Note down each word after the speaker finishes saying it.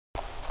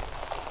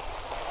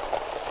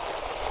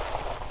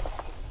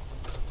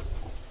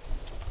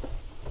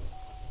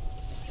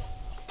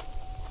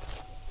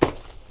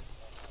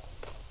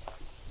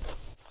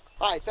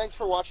Hi, thanks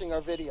for watching our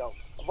video.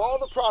 Of all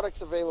the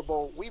products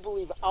available, we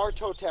believe our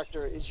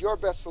Towtector is your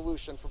best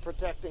solution for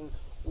protecting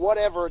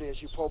whatever it is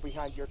you pull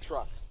behind your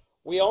truck.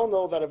 We all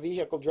know that a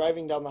vehicle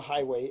driving down the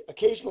highway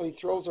occasionally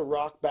throws a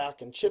rock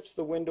back and chips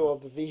the window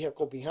of the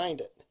vehicle behind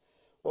it.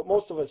 What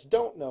most of us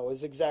don't know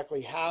is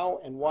exactly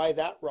how and why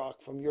that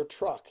rock from your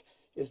truck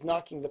is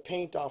knocking the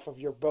paint off of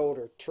your boat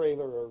or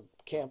trailer or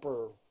camper,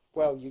 or,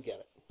 well, you get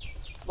it.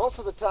 Most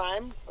of the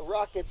time, a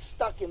rock gets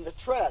stuck in the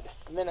tread,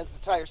 and then as the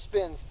tire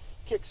spins,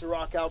 kicks the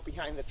rock out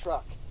behind the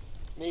truck.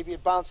 Maybe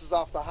it bounces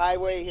off the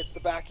highway, hits the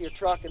back of your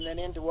truck, and then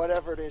into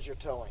whatever it is you're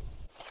towing.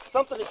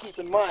 Something to keep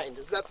in mind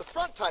is that the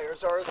front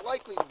tires are as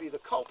likely to be the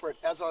culprit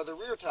as are the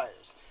rear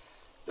tires.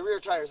 The rear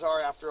tires are,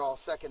 after all,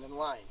 second in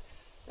line.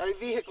 Now your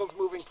vehicle's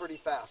moving pretty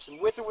fast, and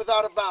with or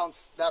without a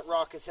bounce, that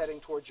rock is heading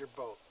towards your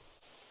boat.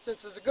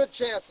 Since there's a good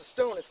chance the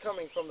stone is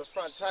coming from the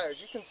front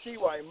tires, you can see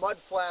why mud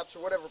flaps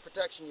or whatever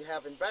protection you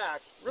have in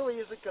back really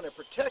isn't going to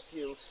protect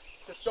you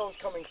if the stone's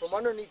coming from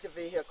underneath the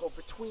vehicle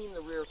between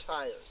the rear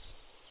tires.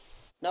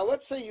 Now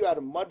let's say you had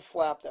a mud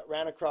flap that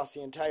ran across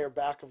the entire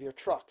back of your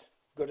truck.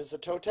 Good as a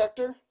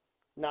Towtector?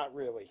 Not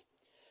really.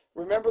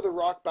 Remember the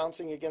rock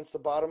bouncing against the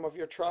bottom of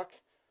your truck?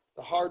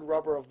 The hard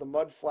rubber of the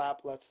mud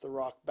flap lets the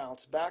rock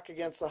bounce back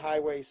against the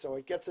highway so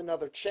it gets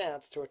another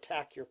chance to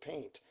attack your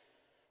paint.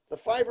 The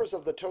fibers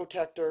of the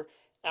Towtector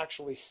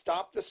actually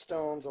stop the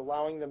stones,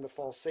 allowing them to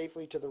fall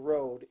safely to the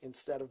road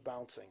instead of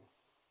bouncing.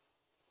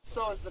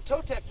 So is the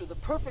Towtector the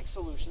perfect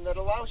solution that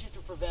allows you to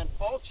prevent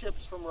all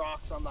chips from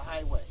rocks on the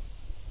highway?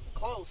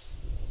 Close.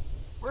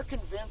 We're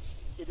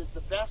convinced it is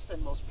the best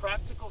and most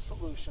practical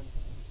solution,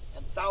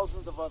 and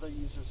thousands of other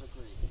users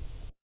agree.